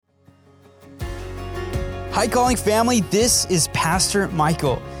Hi, Calling family. This is Pastor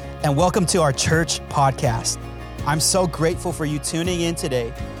Michael, and welcome to our church podcast. I'm so grateful for you tuning in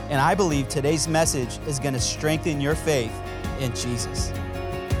today, and I believe today's message is going to strengthen your faith in Jesus.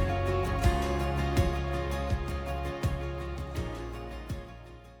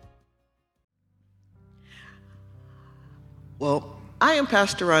 Well, I am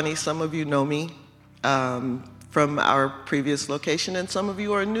Pastor Ronnie. Some of you know me from our previous location, and some of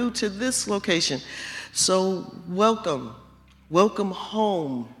you are new to this location. So welcome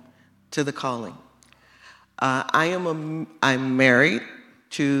home to the calling. I'm married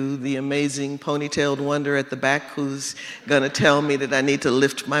to the amazing ponytailed wonder at the back who's gonna tell me that I need to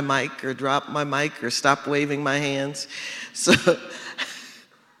lift my mic or drop my mic or stop waving my hands. So,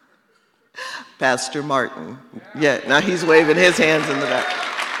 Pastor Martin. Yeah, now he's waving his hands in the back.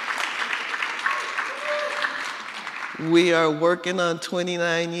 We are working on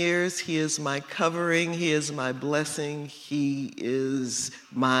 29 years. He is my covering. He is my blessing. He is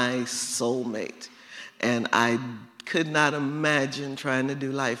my soulmate. And I could not imagine trying to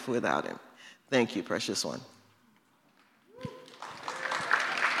do life without him. Thank you, precious one.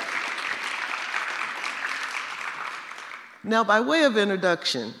 Now, by way of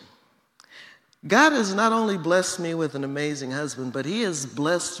introduction, God has not only blessed me with an amazing husband, but he has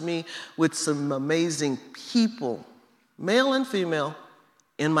blessed me with some amazing people, male and female,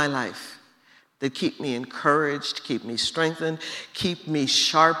 in my life that keep me encouraged, keep me strengthened, keep me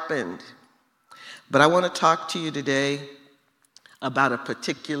sharpened. But I want to talk to you today about a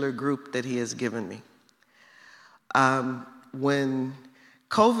particular group that he has given me. When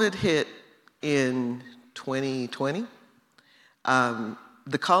COVID hit in 2020,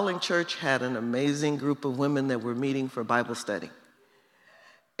 the Calling Church had an amazing group of women that were meeting for Bible study.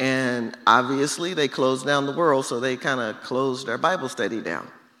 And obviously, they closed down the world, so they kind of closed our Bible study down.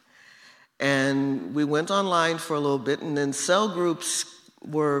 And we went online for a little bit, and then cell groups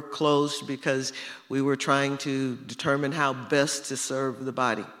were closed because we were trying to determine how best to serve the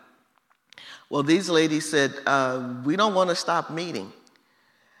body. Well, these ladies said, we don't want to stop meeting.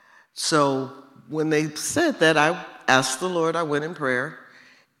 So when they said that, I asked the Lord, I went in prayer,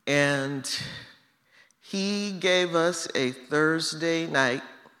 and he gave us a Thursday night,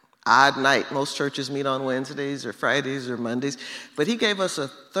 odd night. Most churches meet on Wednesdays or Fridays or Mondays, but he gave us a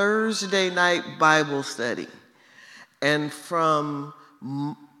Thursday night Bible study. And from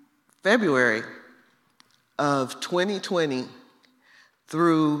February of 2020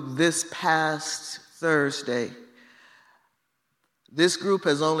 through this past Thursday, this group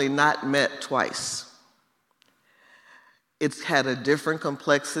has only not met twice. It's had a different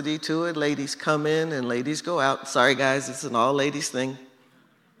complexity to it. Ladies come in and ladies go out. Sorry, guys, it's an all-ladies thing.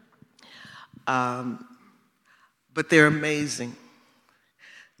 But they're amazing.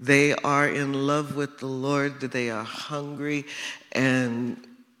 They are in love with the Lord. They are hungry. And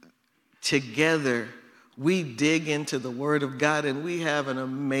together, we dig into the Word of God, and we have an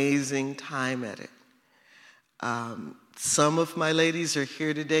amazing time at it. Some of my ladies are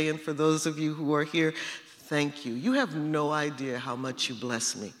here today, and for those of you who are here, thank you. You have no idea how much you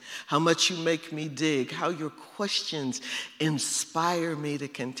bless me, how much you make me dig, how your questions inspire me to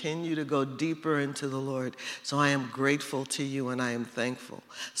continue to go deeper into the Lord. So I am grateful to you, and I am thankful.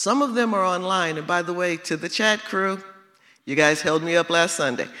 Some of them are online, and by the way, to the chat crew, you guys held me up last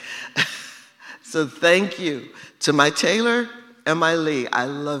Sunday. So thank you. To my Taylor and my Lee, I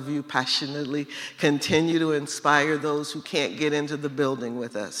love you passionately. Continue to inspire those who can't get into the building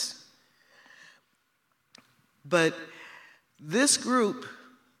with us. But this group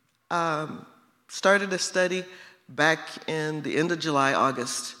started a study back in the end of July,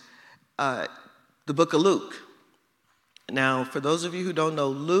 August, the book of Luke. Now, for those of you who don't know,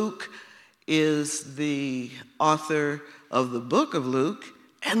 Luke is the author of the book of Luke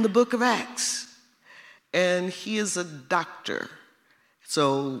and the book of Acts. And he is a doctor.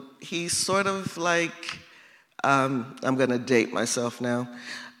 So he's sort of like, I'm going to date myself now,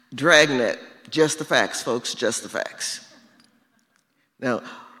 Dragnet. Just the facts, folks, just the facts. Now,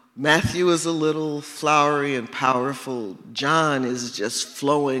 Matthew is a little flowery and powerful. John is just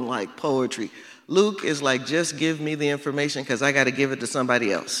flowing like poetry. Luke is like, just give me the information because I got to give it to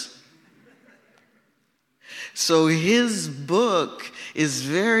somebody else. So his book is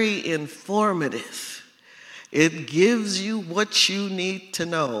very informative. It gives you what you need to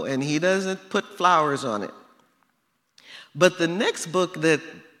know, and he doesn't put flowers on it. But the next book that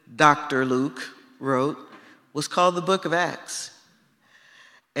Dr. Luke wrote was called the Book of Acts.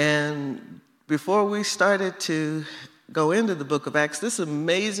 And before we started to go into the Book of Acts, this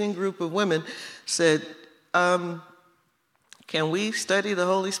amazing group of women said, can we study the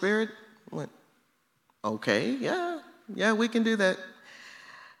Holy Spirit? I went, Okay, yeah, we can do that.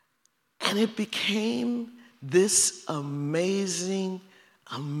 And it became this amazing,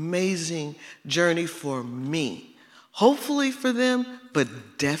 amazing journey for me. Hopefully for them, but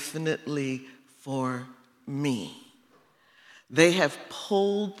definitely for me. They have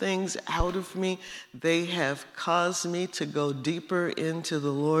pulled things out of me. They have caused me to go deeper into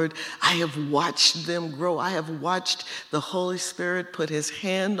the Lord. I have watched them grow. I have watched the Holy Spirit put his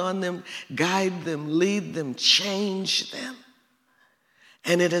hand on them, guide them, lead them, change them.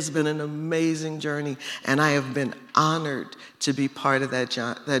 And it has been an amazing journey, and I have been honored to be part of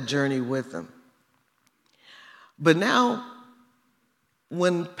that journey with them. But now,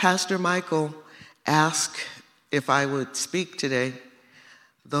 when Pastor Michael asked if I would speak today,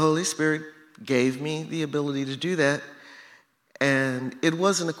 the Holy Spirit gave me the ability to do that, and it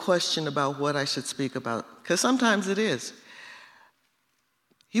wasn't a question about what I should speak about, because sometimes it is.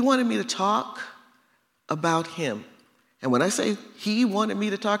 He wanted me to talk about him. And when I say he wanted me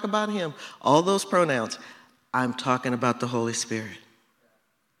to talk about him, all those pronouns, I'm talking about the Holy Spirit.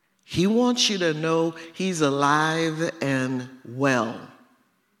 He wants you to know he's alive and well.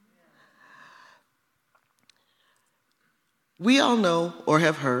 We all know or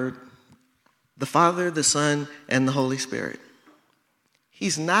have heard the Father, the Son, and the Holy Spirit.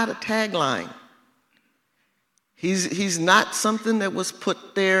 He's not a tagline. He's not something that was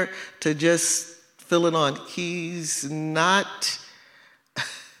put there to just fill it on. He's not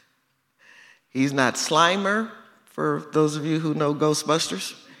Slimer, for those of you who know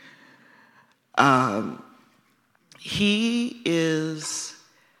Ghostbusters. He is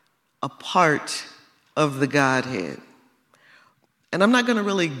a part of the Godhead. And I'm not going to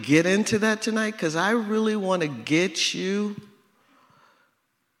really get into that tonight because I really want to get you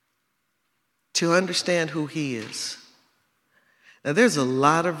to understand who he is. Now, there's a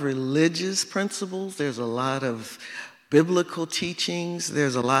lot of religious principles. There's a lot of biblical teachings.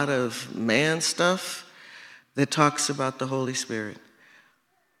 There's a lot of man stuff that talks about the Holy Spirit.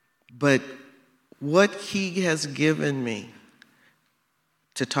 But what he has given me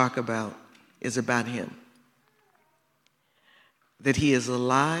to talk about is about him. That he is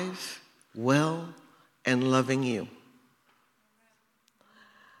alive, well, and loving you.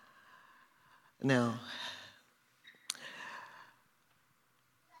 Now,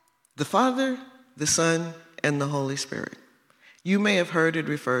 the Father, the Son, and the Holy Spirit. You may have heard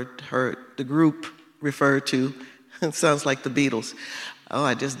the group referred to, it sounds like the Beatles. Oh,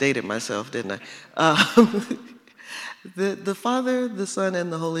 I just dated myself, didn't I? The Father, the Son,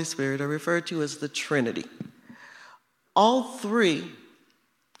 and the Holy Spirit are referred to as the Trinity. All three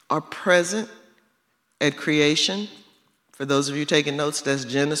are present at creation. For those of you taking notes, that's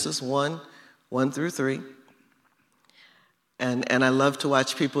Genesis 1 through 3. And I love to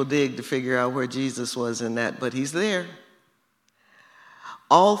watch people dig to figure out where Jesus was in that, but he's there.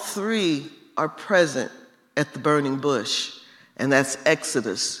 All three are present at the burning bush, and that's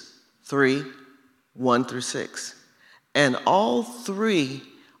Exodus 3, 1 through 6. And all three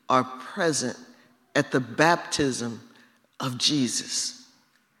are present at the baptism of Jesus.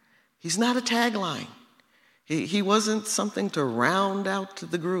 He's not a tagline. He wasn't something to round out to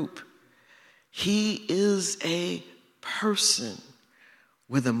the group. He is a person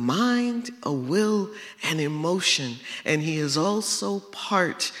with a mind, a will, and emotion, and he is also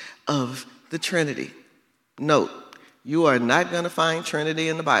part of the Trinity. Note, you are not going to find Trinity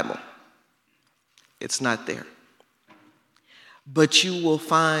in the Bible. It's not there. But you will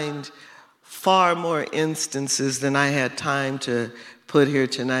find far more instances than I had time to put here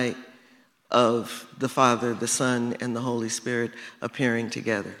tonight of the Father, the Son, and the Holy Spirit appearing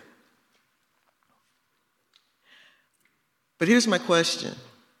together. But here's my question.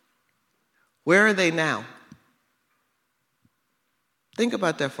 Where are they now? Think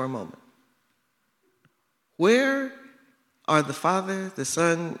about that for a moment. Where are the Father, the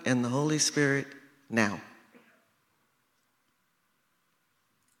Son, and the Holy Spirit now?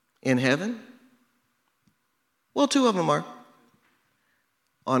 In heaven? Well, two of them are.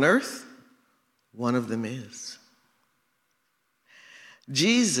 On earth? One of them is.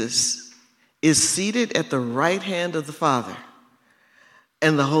 Jesus is seated at the right hand of the Father,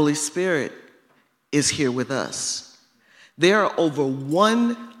 and the Holy Spirit is here with us. There are over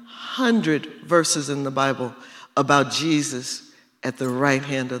 100 verses in the Bible about Jesus at the right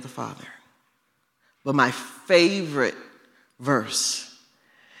hand of the Father. But my favorite verse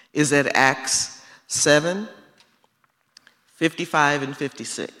is at Acts 7, 55 and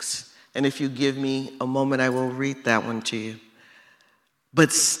 56. And if you give me a moment, I will read that one to you.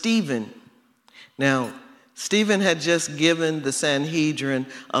 But Stephen, now, Stephen had just given the Sanhedrin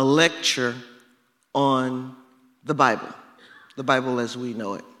a lecture on the Bible as we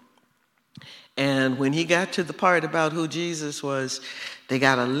know it. And when he got to the part about who Jesus was, they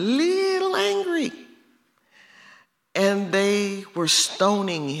got a little angry. And they were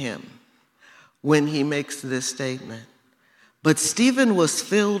stoning him when he makes this statement. But Stephen was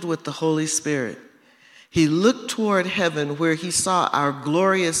filled with the Holy Spirit. He looked toward heaven where he saw our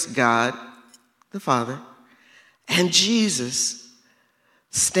glorious God, the Father, and Jesus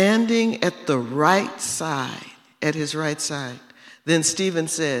standing at the right side, at his right side. Then Stephen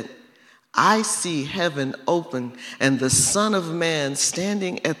said, I see heaven open and the Son of Man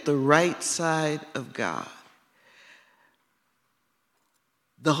standing at the right side of God.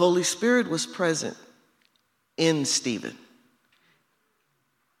 The Holy Spirit was present in Stephen.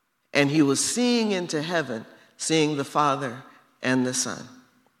 And he was seeing into heaven, seeing the Father and the Son.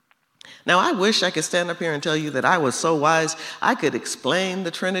 Now, I wish I could stand up here and tell you that I was so wise I could explain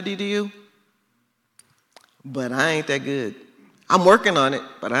the Trinity to you, but I ain't that good. I'm working on it,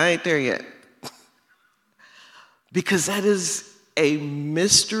 but I ain't there yet. Because that is a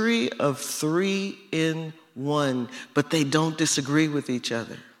mystery of three in one, but they don't disagree with each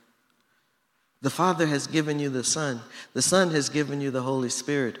other. The Father has given you the Son. The Son has given you the Holy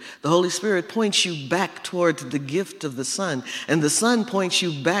Spirit. The Holy Spirit points you back towards the gift of the Son, and the Son points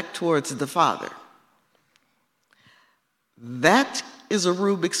you back towards the Father. That is a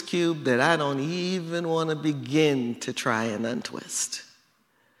Rubik's Cube that I don't even want to begin to try and untwist.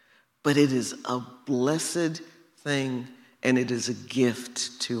 But it is a blessed thing, and it is a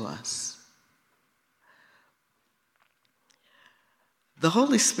gift to us. The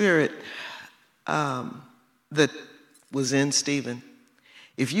Holy Spirit that was in Stephen,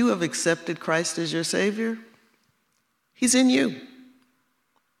 if you have accepted Christ as your Savior, he's in you.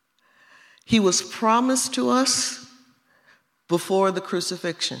 He was promised to us before the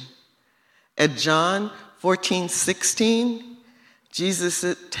crucifixion. At John 14:16, Jesus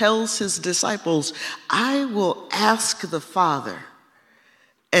tells his disciples, I will ask the Father,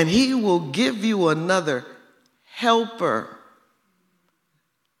 and he will give you another helper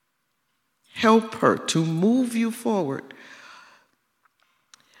to move you forward,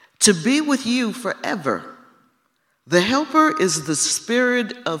 to be with you forever. The helper is the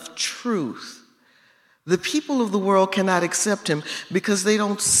Spirit of truth. The people of the world cannot accept him because they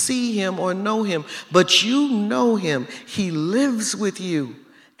don't see him or know him, but you know him. He lives with you,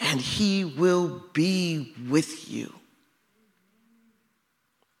 and he will be with you.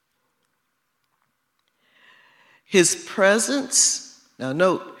 His presence, now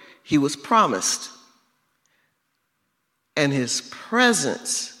note, he was promised, and his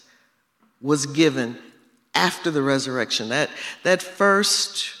presence was given after the resurrection. That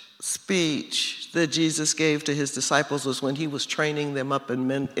first speech that Jesus gave to his disciples was when he was training them up in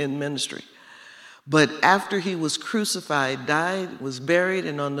ministry. But after he was crucified, died, was buried,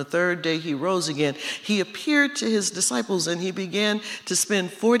 and on the third day he rose again, he appeared to his disciples, and he began to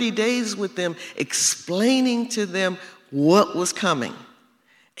spend 40 days with them, explaining to them what was coming.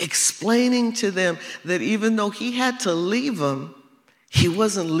 Explaining to them that even though he had to leave them, he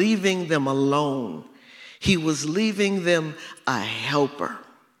wasn't leaving them alone. He was leaving them a helper.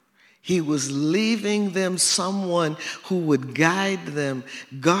 He was leaving them someone who would guide them,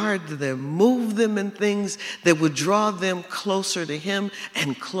 guard them, move them in things that would draw them closer to him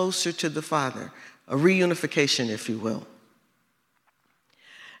and closer to the Father. A reunification, if you will.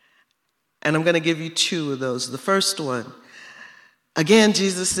 And I'm going to give you two of those. The first one, again,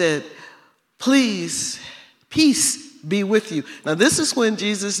 Jesus said, please, peace be with you. Now, this is when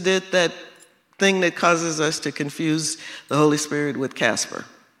Jesus did that thing that causes us to confuse the Holy Spirit with Casper.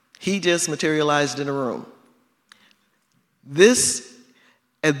 He just materialized in a room.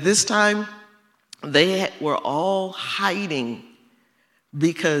 At this time, they were all hiding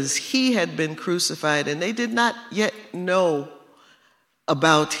because he had been crucified, and they did not yet know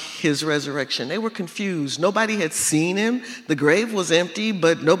about his resurrection. They were confused. Nobody had seen him. The grave was empty,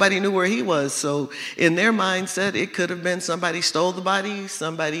 but nobody knew where he was. So in their mindset, it could have been somebody stole the body,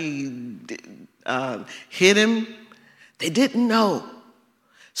 somebody hid him. They didn't know.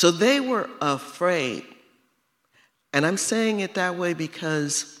 So they were afraid. And I'm saying it that way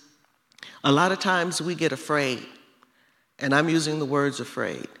because a lot of times we get afraid. And I'm using the words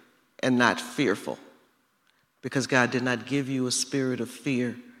afraid and not fearful. Because God did not give you a spirit of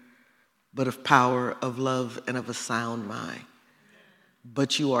fear, but of power, of love, and of a sound mind.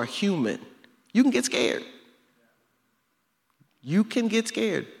 But you are human. You can get scared. You can get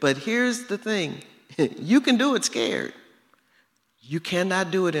scared. But here's the thing. You can do it scared. You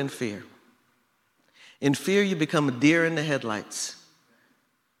cannot do it in fear. In fear, you become a deer in the headlights.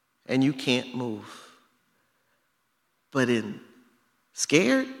 and you can't move. But in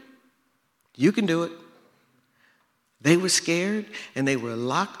scared, you can do it. They were scared, and they were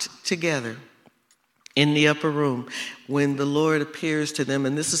locked together in the upper room when the Lord appears to them.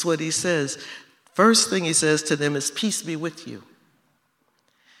 And this is what he says. First thing he says to them is, peace be with you.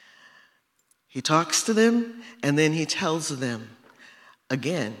 He talks to them, and then he tells them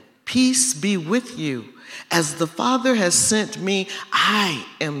again, peace be with you. As the Father has sent me, I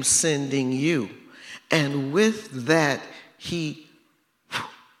am sending you. And with that, he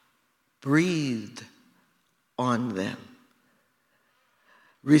breathed on them.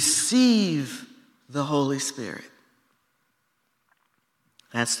 Receive the Holy Spirit.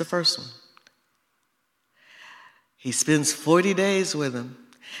 That's the first one. He spends 40 days with them.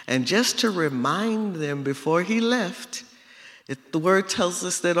 And just to remind them before he left, the word tells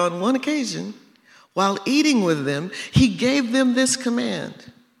us that on one occasion, while eating with them, he gave them this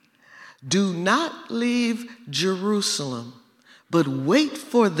command: do not leave Jerusalem, but wait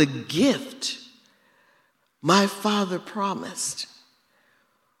for the gift my Father promised,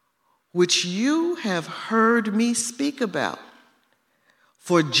 which you have heard me speak about.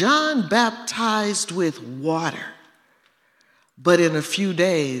 For John baptized with water, but in a few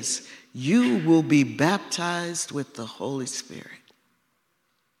days you will be baptized with the Holy Spirit.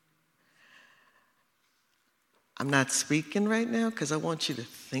 I'm not speaking right now because I want you to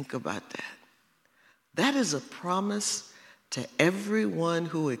think about that. That is a promise to everyone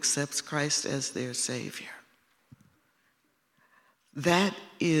who accepts Christ as their Savior. That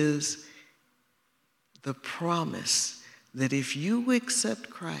is the promise that if you accept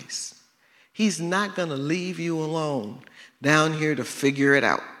Christ, he's not going to leave you alone down here to figure it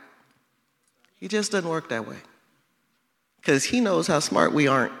out. He just doesn't work that way, because he knows how smart we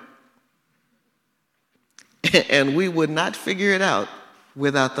aren't. And we would not figure it out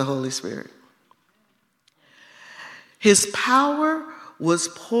without the Holy Spirit. His power was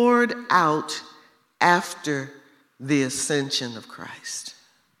poured out after the ascension of Christ.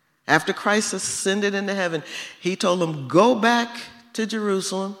 After Christ ascended into heaven, he told them, go back to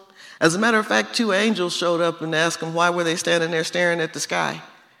Jerusalem. As a matter of fact, 2 angels showed up and asked him why were they standing there staring at the sky,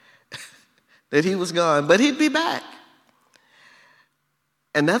 that he was gone, but he'd be back.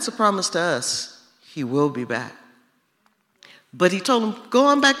 And that's a promise to us. He will be back. But he told them, go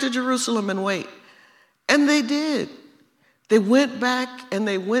on back to Jerusalem and wait. And they did. They went back and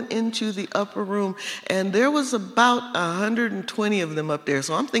they went into the upper room, and there was about 120 of them up there.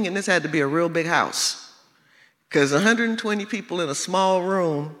 So I'm thinking this had to be a real big house, because 120 people in a small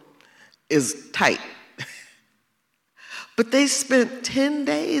room is tight. But they spent 10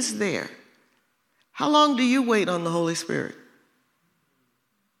 days there. How long do you wait on the Holy Spirit?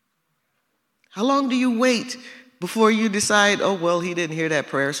 How long do you wait before you decide, oh, well, he didn't hear that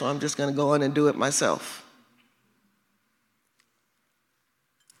prayer, so I'm just going to go on and do it myself?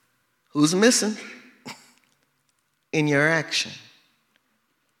 Who's missing in your action?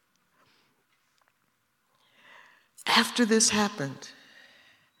 After this happened,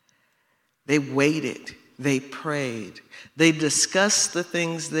 they waited, they prayed, they discussed the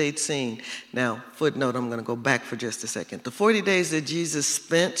things they'd seen. Now, footnote, I'm going to go back for just a second. The 40 days that Jesus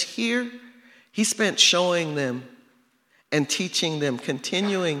spent here, he spent showing them and teaching them,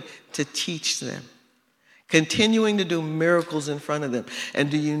 continuing to teach them, continuing to do miracles in front of them. And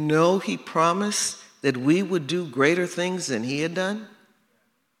do you know he promised that we would do greater things than he had done?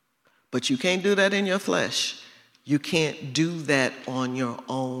 But you can't do that in your flesh. You can't do that on your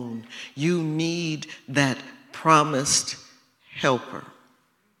own. You need that promised helper.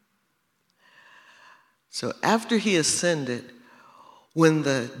 So after he ascended, when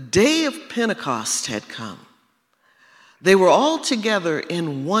the day of Pentecost had come, they were all together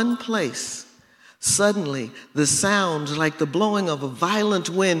in one place. Suddenly, the sound like the blowing of a violent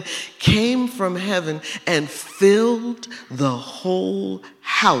wind came from heaven and filled the whole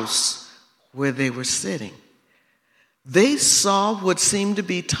house where they were sitting. They saw what seemed to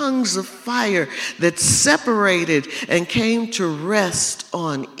be tongues of fire that separated and came to rest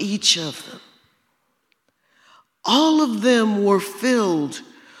on each of them. All of them were filled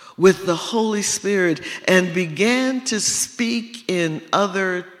with the Holy Spirit and began to speak in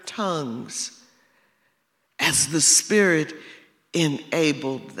other tongues as the Spirit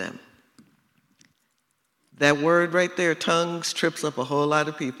enabled them. That word right there, tongues, trips up a whole lot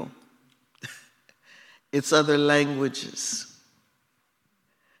of people. It's other languages.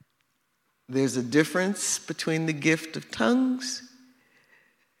 There's a difference between the gift of tongues,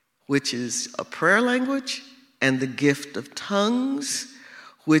 which is a prayer language, and the gift of tongues,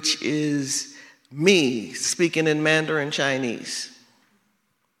 which is me speaking in Mandarin Chinese.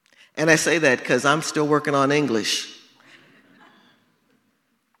 And I say that because I'm still working on English.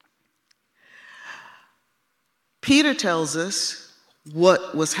 Peter tells us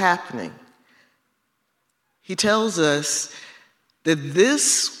what was happening. He tells us that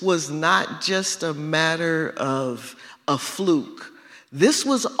this was not just a matter of a fluke. This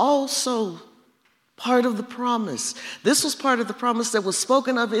was also part of the promise. This was part of the promise that was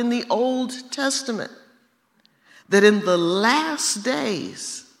spoken of in the Old Testament. That in the last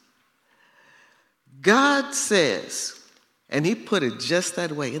days, God says, and he put it just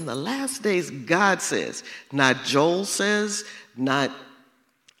that way, in the last days, God says, not Joel says, not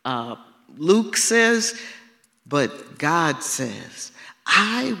Luke says, but God says,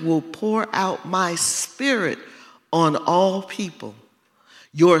 I will pour out my spirit on all people.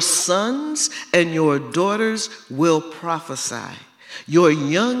 Your sons and your daughters will prophesy. Your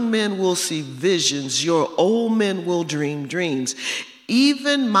young men will see visions. Your old men will dream dreams.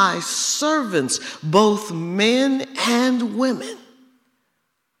 Even my servants, both men and women.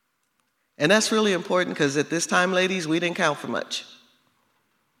 And that's really important because at this time, ladies, we didn't count for much.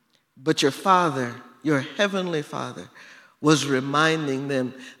 But your Father, your heavenly Father, was reminding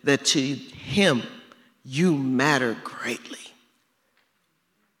them that to him, you matter greatly.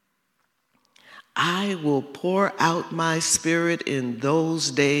 I will pour out my spirit in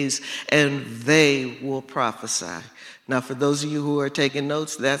those days, and they will prophesy. Now, for those of you who are taking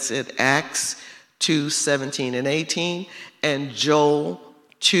notes, that's at Acts 2:17 and 18, and Joel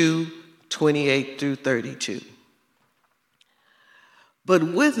 2:28 through 32. But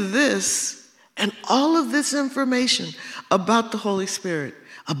with this, and all of this information about the Holy Spirit,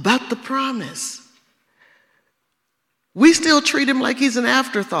 about the promise, we still treat him like he's an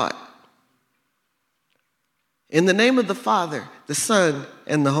afterthought. In the name of the Father, the Son,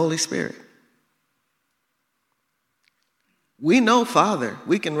 and the Holy Spirit. We know Father.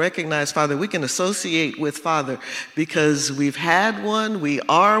 We can recognize Father. We can associate with Father because we've had one, we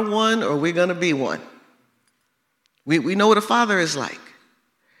are one, or we're going to be one. We know what a father is like.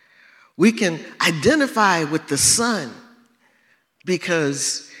 We can identify with the Son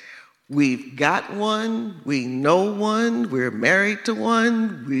because we've got one, we know one, we're married to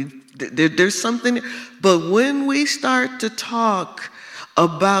one, there's something. But when we start to talk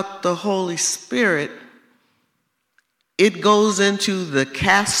about the Holy Spirit, it goes into the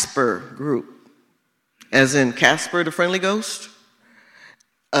Casper group, as in Casper the Friendly Ghost.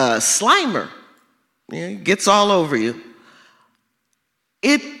 Slimer, gets all over you.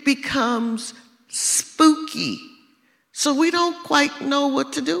 It becomes spooky, so we don't quite know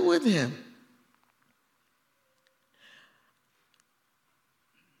what to do with him.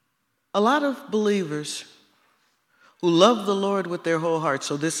 A lot of believers who love the Lord with their whole heart,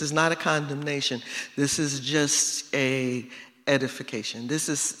 so this is not a condemnation. This is just a edification. This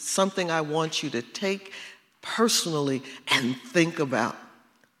is something I want you to take personally and think about.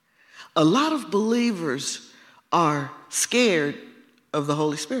 A lot of believers are scared of the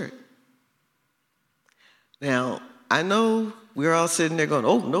Holy Spirit. Now, I know we're all sitting there going,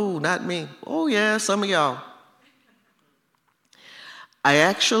 oh, no, not me. Oh, yeah, some of y'all. I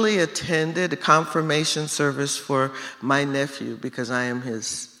actually attended a confirmation service for my nephew because I am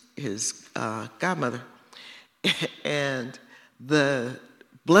his godmother. And the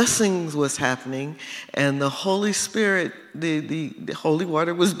blessings was happening and the Holy Spirit, the holy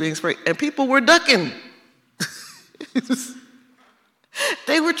water was being sprayed and people were ducking.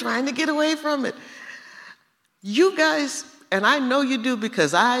 They were trying to get away from it. You guys, and I know you do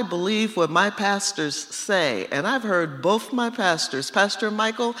because I believe what my pastors say. And I've heard both my pastors, Pastor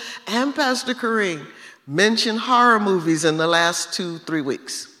Michael and Pastor Kareem, mention horror movies in the last 2-3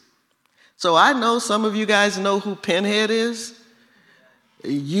 weeks. So I know some of you guys know who Pinhead is.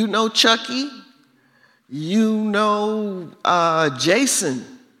 You know Chucky. You know Jason.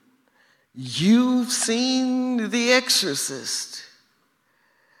 You've seen The Exorcist.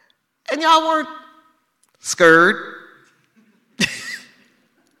 And y'all weren't scared.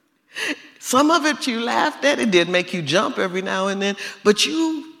 Some of it you laughed at. It did make you jump every now and then, but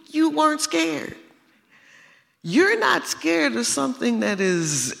you weren't scared. You're not scared of something that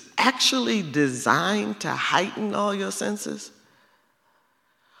is actually designed to heighten all your senses.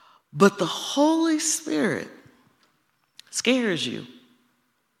 But the Holy Spirit scares you.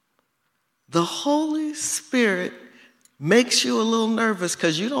 The Holy Spirit makes you a little nervous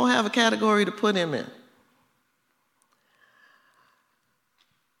because you don't have a category to put him in.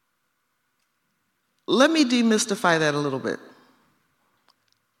 Let me demystify that a little bit.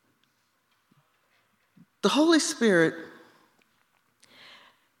 The Holy Spirit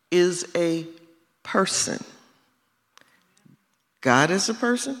is a person. God is a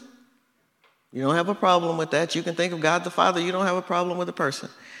person. You don't have a problem with that. You can think of God the Father. You don't have a problem with a person.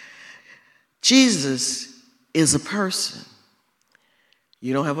 Jesus is a person.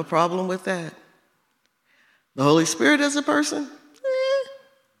 You don't have a problem with that. The Holy Spirit is a person?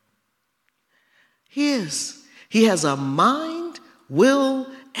 He is. He has a mind, will,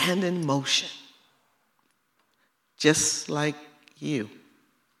 and emotion. Just like you.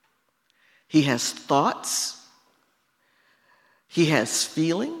 He has thoughts. He has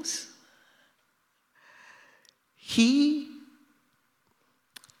feelings. He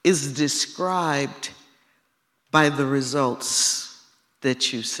is described by the results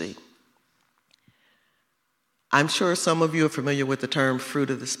that you see. I'm sure some of you are familiar with the term fruit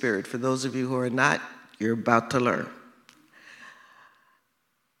of the Spirit. For those of you who are not, you're about to learn.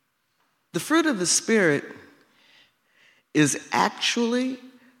 The fruit of the Spirit is actually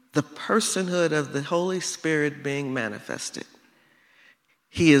the personhood of the Holy Spirit being manifested.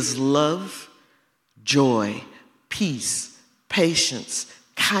 He is love, joy, peace, patience,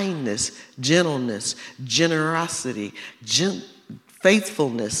 kindness, gentleness, generosity,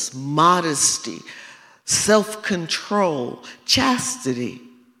 faithfulness, modesty, self-control, chastity.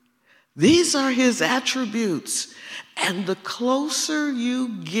 These are his attributes. And the closer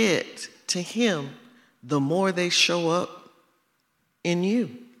you get to him, the more they show up in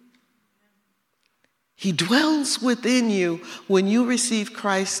you. He dwells within you when you receive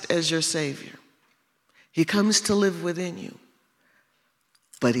Christ as your Savior. He comes to live within you.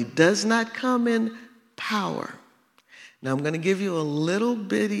 But he does not come in power. Now I'm going to give you a little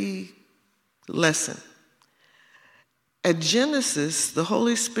bitty lesson. At Genesis, the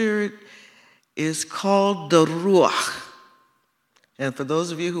Holy Spirit is called the Ruach. And for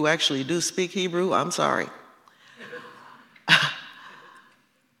those of you who actually do speak Hebrew, I'm sorry.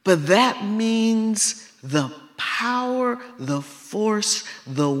 But that means the power, the force,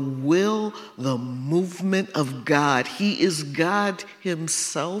 the will, the movement of God. He is God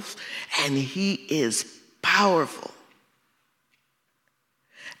himself, and he is powerful.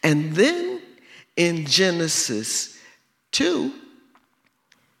 And then in Genesis 2,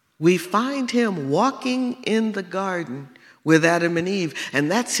 we find him walking in the garden with Adam and Eve, and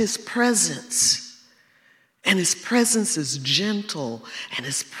that's his presence. And his presence is gentle, and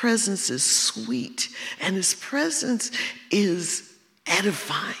his presence is sweet, and his presence is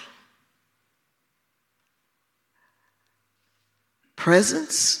edifying.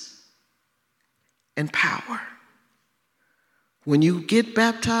 Presence and power. When you get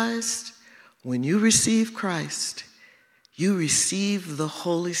baptized, when you receive Christ, you receive the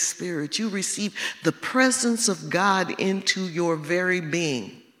Holy Spirit. You receive the presence of God into your very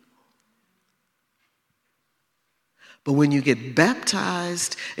being. But when you get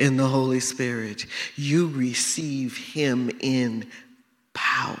baptized in the Holy Spirit, you receive him in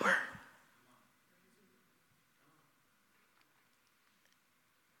power.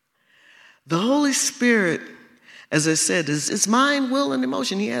 The Holy Spirit, as I said, is mind, will, and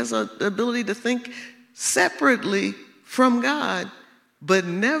emotion. He has the ability to think separately from God, but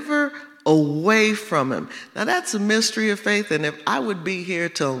never away from him. Now that's a mystery of faith, and if I would be here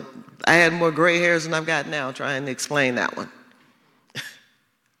till I had more gray hairs than I've got now trying to explain that one.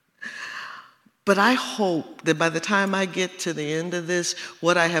 But I hope that by the time I get to the end of this,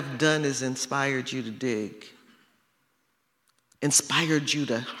 what I have done is inspired you to dig, inspired you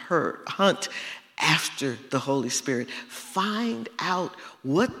to hunt after the Holy Spirit. Find out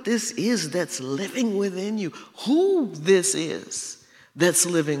what this is that's living within you, who this is that's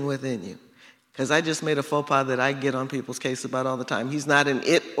living within you. Because I just made a faux pas that I get on people's case about all the time. He's not an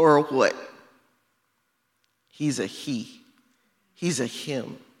it or a what. He's a he. He's a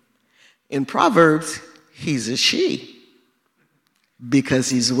him. In Proverbs, he's a she because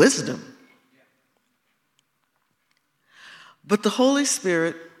he's wisdom. But the Holy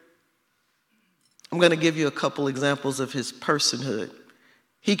Spirit, I'm going to give you a couple examples of his personhood.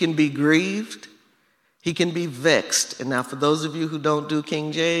 He can be grieved. He can be vexed. And now for those of you who don't do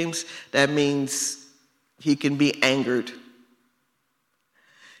King James, that means he can be angered.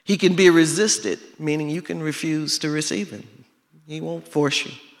 He can be resisted, meaning you can refuse to receive him. He won't force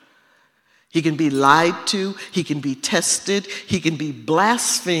you. He can be lied to. He can be tested. He can be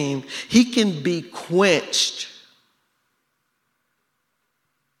blasphemed. He can be quenched.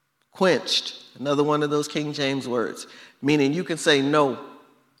 Quenched, another one of those King James words, meaning you can say no,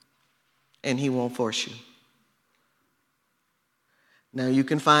 and he won't force you. Now you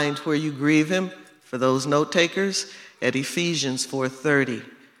can find where you grieve him, for those note takers, at Ephesians 4:30.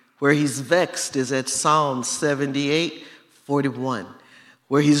 Where he's vexed is at Psalm 78:41.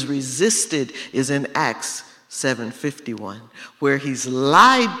 Where he's resisted is in Acts 7:51. Where he's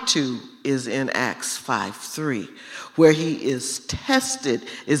lied to is in Acts 5:3. Where he is tested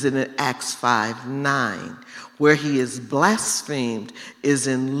is in Acts 5:9. Where he is blasphemed is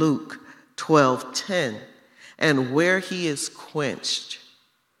in Luke 12:10. And where he is quenched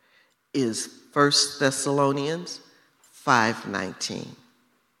is 1 Thessalonians 5:19.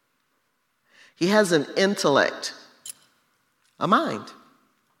 He has an intellect, a mind,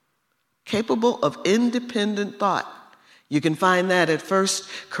 capable of independent thought. You can find that at 1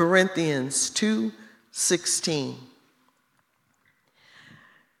 Corinthians 2:16.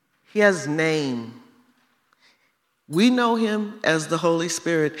 He has name. We know him as the Holy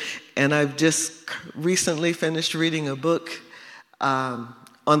Spirit, and I've just recently finished reading a book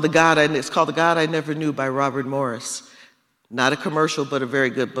on the God, it's called The God I Never Knew by Robert Morris. Not a commercial, but a very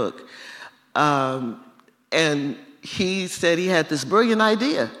good book. And he said he had this brilliant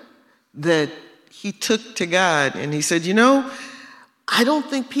idea that he took to God, and he said, I don't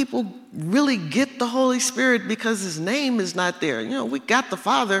think people really get the Holy Spirit because his name is not there. We got the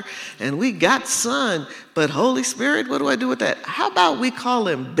Father and we got Son, but Holy Spirit, what do I do with that? How about we call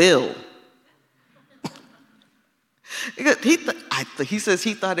him Bill? He says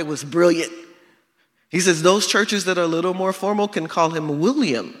he thought it was brilliant. He says those churches that are a little more formal can call him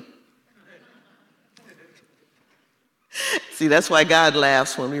William. See, that's why God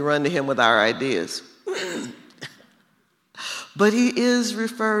laughs when we run to him with our ideas. But he is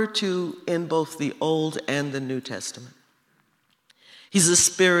referred to in both the Old and the New Testament. He's the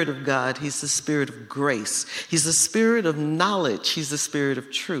Spirit of God. He's the Spirit of grace. He's the Spirit of knowledge. He's the Spirit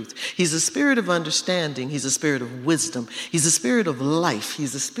of truth. He's the Spirit of understanding. He's the Spirit of wisdom. He's the Spirit of life.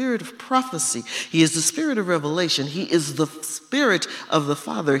 He's the Spirit of prophecy. He is the Spirit of revelation. He is the Spirit of the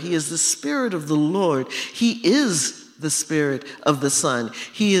Father. He is the Spirit of the Lord. He is the Spirit of the Son.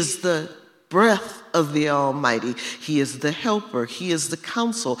 He is the breath of the Almighty. He is the helper. He is the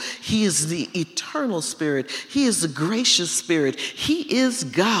counsel. He is the eternal Spirit. He is the gracious Spirit. He is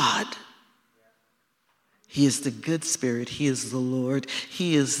God. He is the good Spirit. He is the Lord.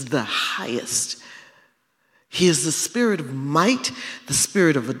 He is the highest. He is the Spirit of might, the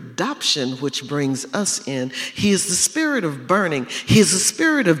Spirit of adoption, which brings us in. He is the Spirit of burning. He is the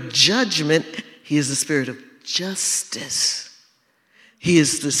Spirit of judgment. He is the Spirit of justice. He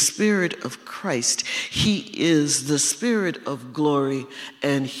is the Spirit of Christ. He is the Spirit of glory,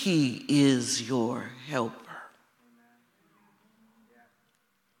 and he is your helper.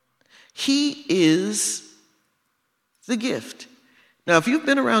 He is the gift. Now, if you've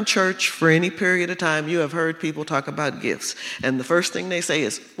been around church for any period of time, you have heard people talk about gifts. And the first thing they say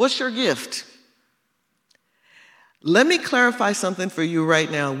is, what's your gift? Let me clarify something for you right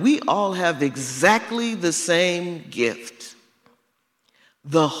now. We all have exactly the same gift.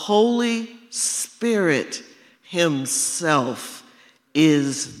 The Holy Spirit himself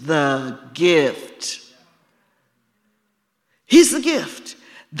is the gift. He's the gift.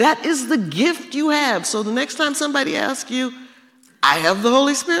 That is the gift you have. So the next time somebody asks you, I have the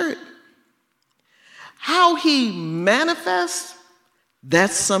Holy Spirit. How he manifests,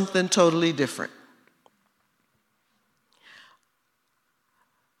 that's something totally different.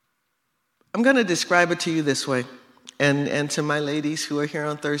 I'm going to describe it to you this way. And to my ladies who are here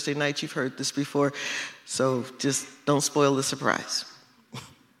on Thursday night, you've heard this before, so just don't spoil the surprise.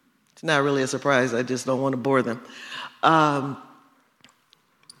 It's not really a surprise, I just don't want to bore them. I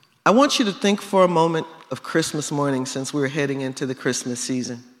want you to think for a moment of Christmas morning, since we're heading into the Christmas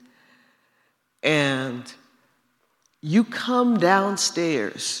season. And you come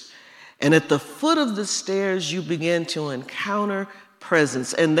downstairs, and at the foot of the stairs, you begin to encounter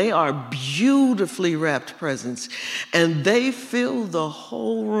presents, and they are beautifully wrapped presents, and they fill the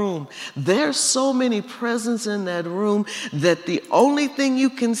whole room. There's so many presents in that room that the only thing you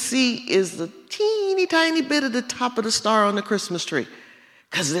can see is the teeny tiny bit of the top of the star on the Christmas tree,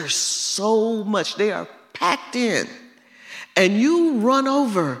 because there's so much. They are packed in, and you run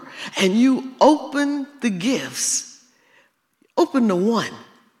over and you open the gifts. Open the one,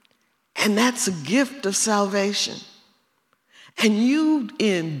 and that's a gift of salvation. And you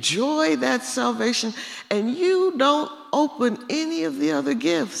enjoy that salvation, and you don't open any of the other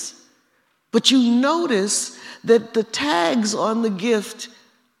gifts. But you notice that the tags on the gift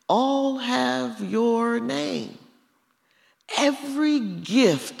all have your name. Every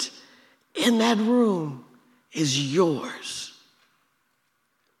gift in that room is yours.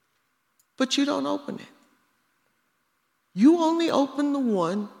 But you don't open it. You only open the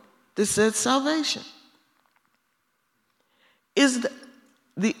one that says salvation.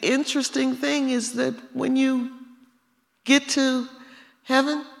 The interesting thing is that when you get to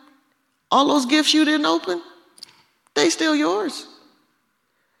heaven, all those gifts you didn't open, they still yours.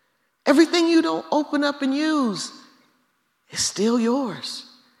 Everything you don't open up and use is still yours.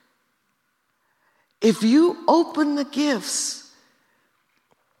 If you open the gifts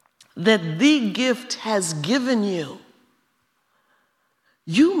that the gift has given you,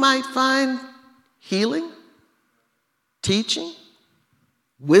 you might find healing, teaching,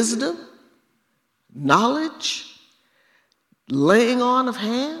 wisdom, knowledge, laying on of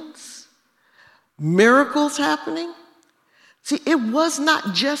hands, miracles happening. See, it was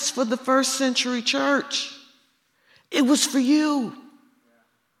not just for the first century church. It was for you.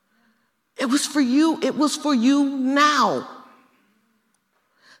 It was for you. It was for you now.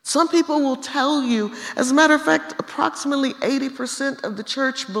 Some people will tell you, as a matter of fact, approximately 80% of the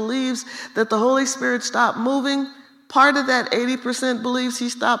church believes that the Holy Spirit stopped moving. Part of that 80% believes he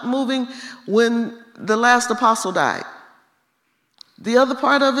stopped moving when the last apostle died. The other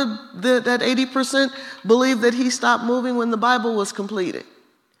part of it, that 80%, believe that he stopped moving when the Bible was completed.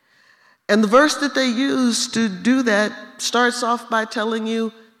 And the verse that they use to do that starts off by telling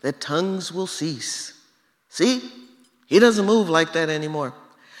you that tongues will cease. See, he doesn't move like that anymore.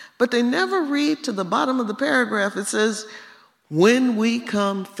 But they never read to the bottom of the paragraph. It says, when we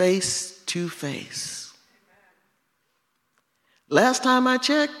come face to face. Last time I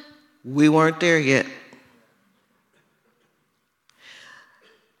checked, we weren't there yet.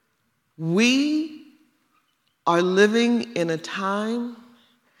 We are living in a time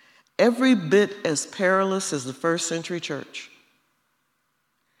every bit as perilous as the first century church.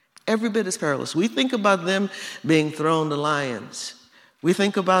 Every bit as perilous. We think about them being thrown to lions. We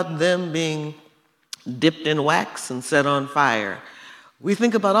think about them being dipped in wax and set on fire. We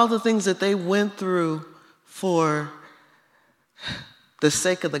think about all the things that they went through for the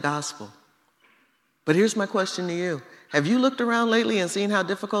sake of the gospel. But here's my question to you. Have you looked around lately and seen how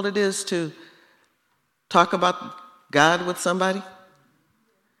difficult it is to talk about God with somebody?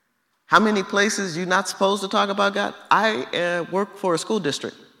 How many places you're not supposed to talk about God? I work for a school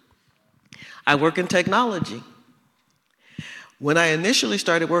district. I work in technology. When I initially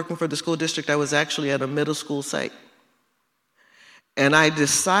started working for the school district, I was actually at a middle school site. And I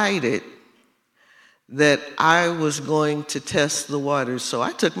decided that I was going to test the waters, so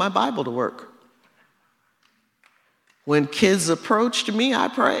I took my Bible to work. When kids approached me, I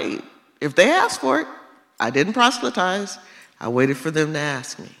prayed. If they asked for it, I didn't proselytize. I waited for them to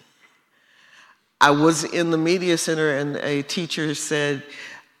ask me. I was in the media center and a teacher said,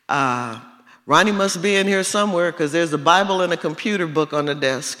 Ronnie must be in here somewhere because there's a Bible and a computer book on the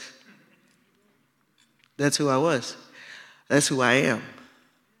desk. That's who I was. That's who I am.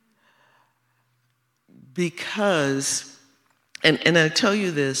 Because, and I tell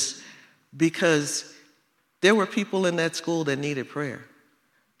you this, because there were people in that school that needed prayer.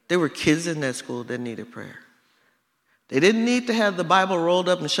 There were kids in that school that needed prayer. They didn't need to have the Bible rolled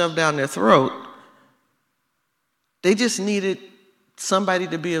up and shoved down their throat. They just needed somebody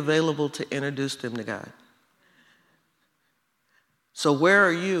to be available to introduce them to God. So where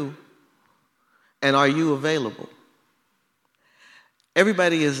are you, and are you available?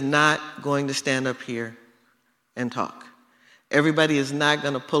 Everybody is not going to stand up here and talk. Everybody is not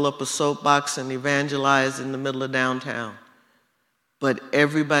going to pull up a soapbox and evangelize in the middle of downtown. But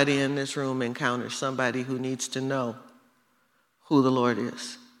everybody in this room encounters somebody who needs to know who the Lord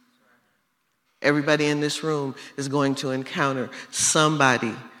is. Everybody in this room is going to encounter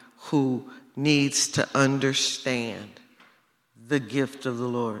somebody who needs to understand the gift of the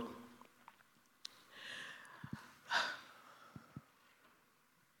Lord.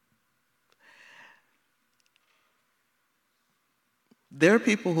 There are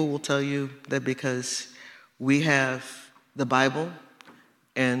people who will tell you that because we have the Bible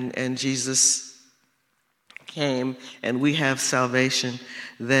and Jesus came and we have salvation,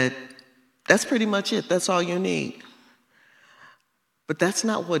 that's pretty much it. That's all you need. But that's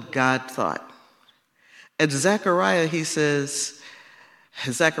not what God thought. At Zechariah, he says,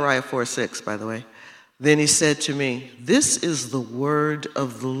 Zechariah 4:6, by the way, then he said to me, this is the word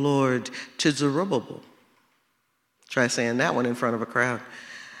of the Lord to Zerubbabel. Try saying that one in front of a crowd.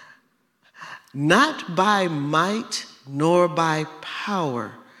 Not by might nor by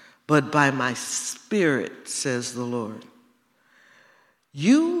power, but by my spirit, says the Lord.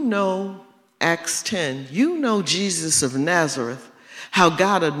 You know, Acts 10, you know Jesus of Nazareth, how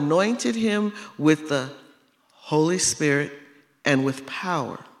God anointed him with the Holy Spirit and with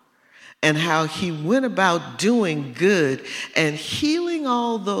power, and how he went about doing good and healing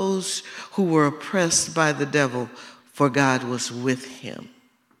all those who were oppressed by the devil, for God was with him.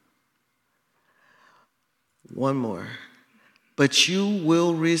 One more. But you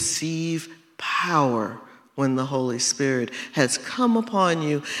will receive power when the Holy Spirit has come upon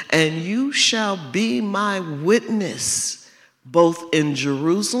you, and you shall be my witness, both in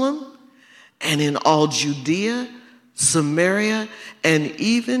Jerusalem and in all Judea, Samaria, and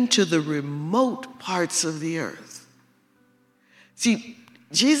even to the remote parts of the earth. See,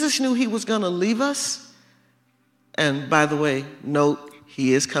 Jesus knew he was going to leave us. And by the way, note,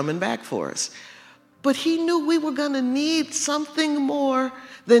 he is coming back for us. But he knew we were going to need something more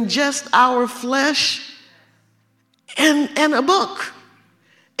than just our flesh and a book.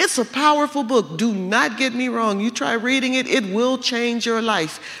 It's a powerful book. Do not get me wrong. You try reading it, it will change your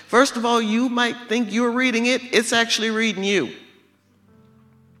life. First of all, you might think you're reading it. It's actually reading you.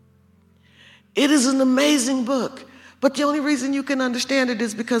 It is an amazing book. But the only reason you can understand it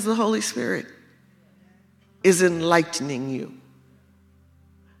is because the Holy Spirit is enlightening you.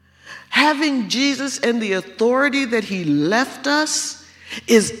 Having Jesus and the authority that he left us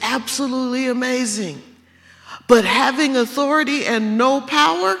is absolutely amazing. But having authority and no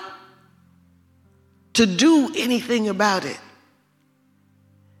power to do anything about it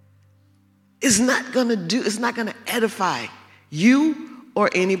is not going to edify you or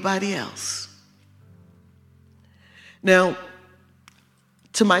anybody else. Now,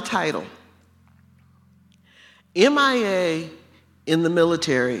 to my title, MIA in the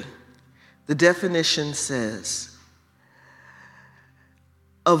military, the definition says,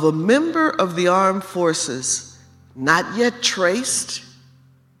 of a member of the armed forces not yet traced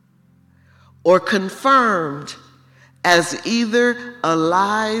or confirmed as either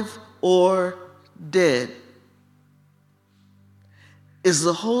alive or dead. Is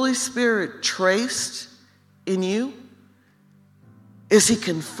the Holy Spirit traced in you? Is he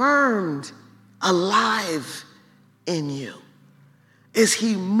confirmed alive in you? Is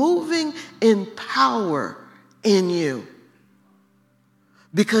he moving in power in you?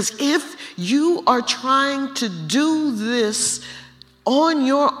 Because if you are trying to do this on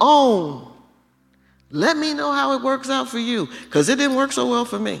your own, let me know how it works out for you, because it didn't work so well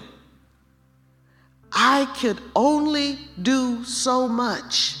for me. I could only do so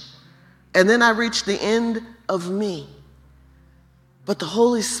much, and then I reached the end of me. But the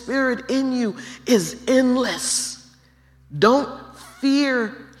Holy Spirit in you is endless. Don't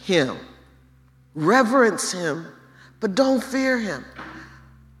fear him. Reverence him, but don't fear him.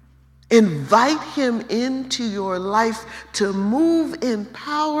 Invite him into your life to move in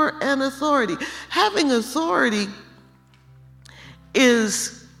power and authority. Having authority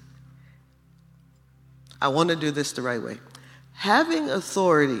is, I want to do this the right way. Having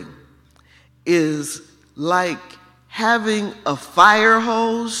authority is like having a fire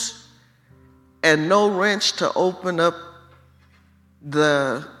hose and no wrench to open up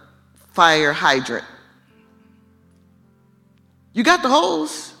the fire hydrant. You got the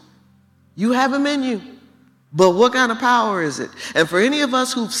hose. You have him in you. But what kind of power is it? And for any of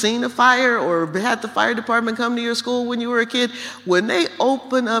us who've seen a fire or had the fire department come to your school when you were a kid, when they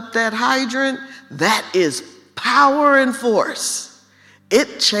open up that hydrant, that is power and force.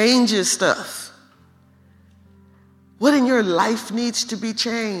 It changes stuff. What in your life needs to be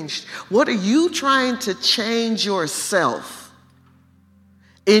changed? What are you trying to change yourself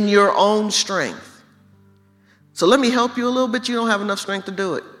in your own strength? So let me help you a little bit. You don't have enough strength to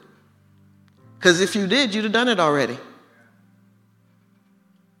do it. Because if you did, you'd have done it already.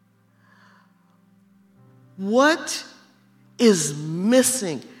 What is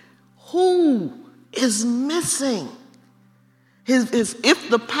missing? Who is missing? If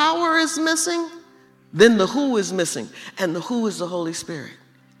the power is missing, then the who is missing. And the who is the Holy Spirit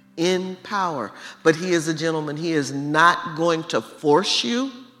in power. But he is a gentleman. He is not going to force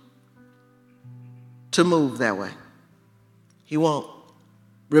you to move that way. He won't.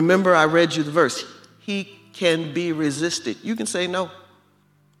 Remember, I read you the verse. He can be resisted. You can say no.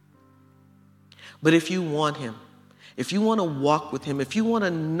 But if you want him, if you want to walk with him, if you want to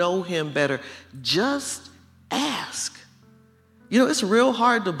know him better, just ask. You know, it's real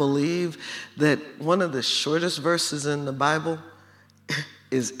hard to believe that one of the shortest verses in the Bible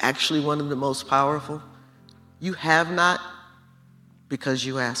is actually one of the most powerful. You have not because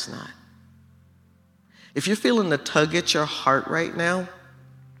you ask not. If you're feeling the tug at your heart right now,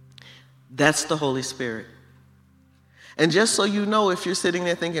 that's the Holy Spirit. And just so you know, if you're sitting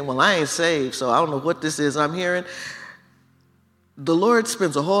there thinking, well, I ain't saved, so I don't know what this is I'm hearing, the Lord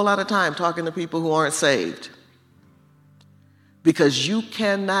spends a whole lot of time talking to people who aren't saved. Because you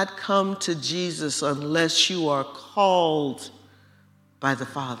cannot come to Jesus unless you are called by the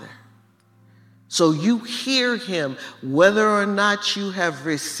Father. So you hear him whether or not you have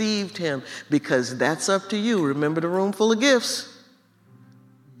received him, because that's up to you. Remember the room full of gifts.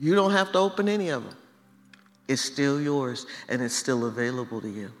 You don't have to open any of them. It's still yours, and it's still available to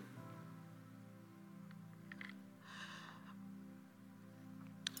you.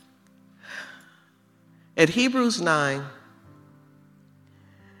 At Hebrews 9,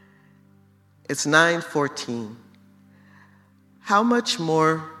 it's 9:14. How much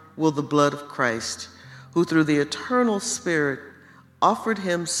more will the blood of Christ, who through the eternal Spirit offered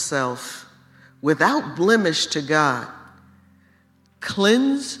himself without blemish to God,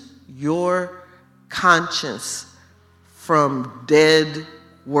 cleanse your conscience from dead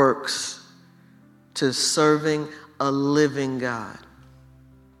works to serving a living God?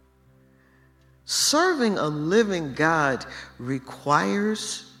 Serving a living God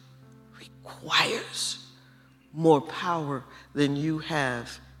requires more power than you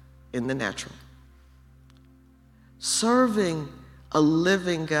have in the natural. Serving a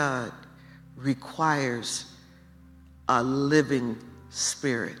living God requires a living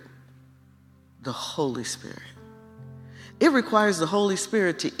Spirit, the Holy Spirit. It requires the Holy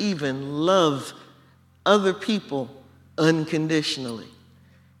Spirit to even love other people unconditionally.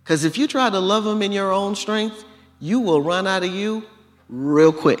 Because if you try to love them in your own strength, you will run out of you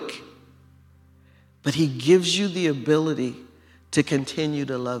real quick. But he gives you the ability to continue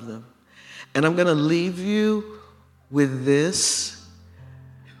to love them. And I'm going to leave you with this.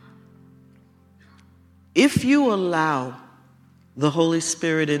 If you allow the Holy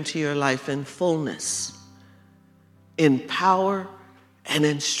Spirit into your life in fullness, in power, and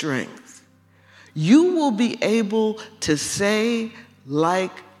in strength, you will be able to say,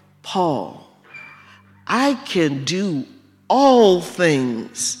 like Paul, I can do all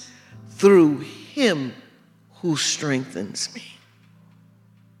things through him who strengthens me.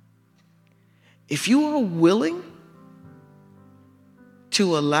 If you are willing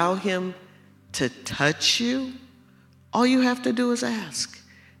to allow him to touch you, all you have to do is ask.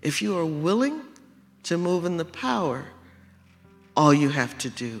 If you are willing to move in the power, all you have to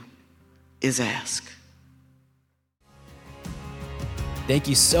do is ask. Thank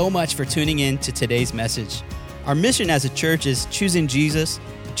you so much for tuning in to today's message. Our mission as a church is choosing Jesus,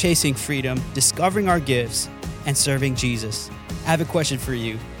 chasing freedom, discovering our gifts, and serving Jesus. I have a question for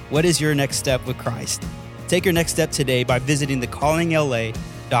you. What is your next step with Christ? Take your next step today by visiting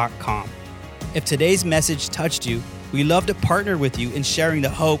thecallingla.com. If today's message touched you, we love to partner with you in sharing the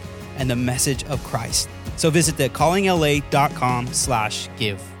hope and the message of Christ. So visit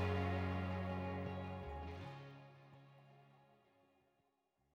thecallingla.com/give.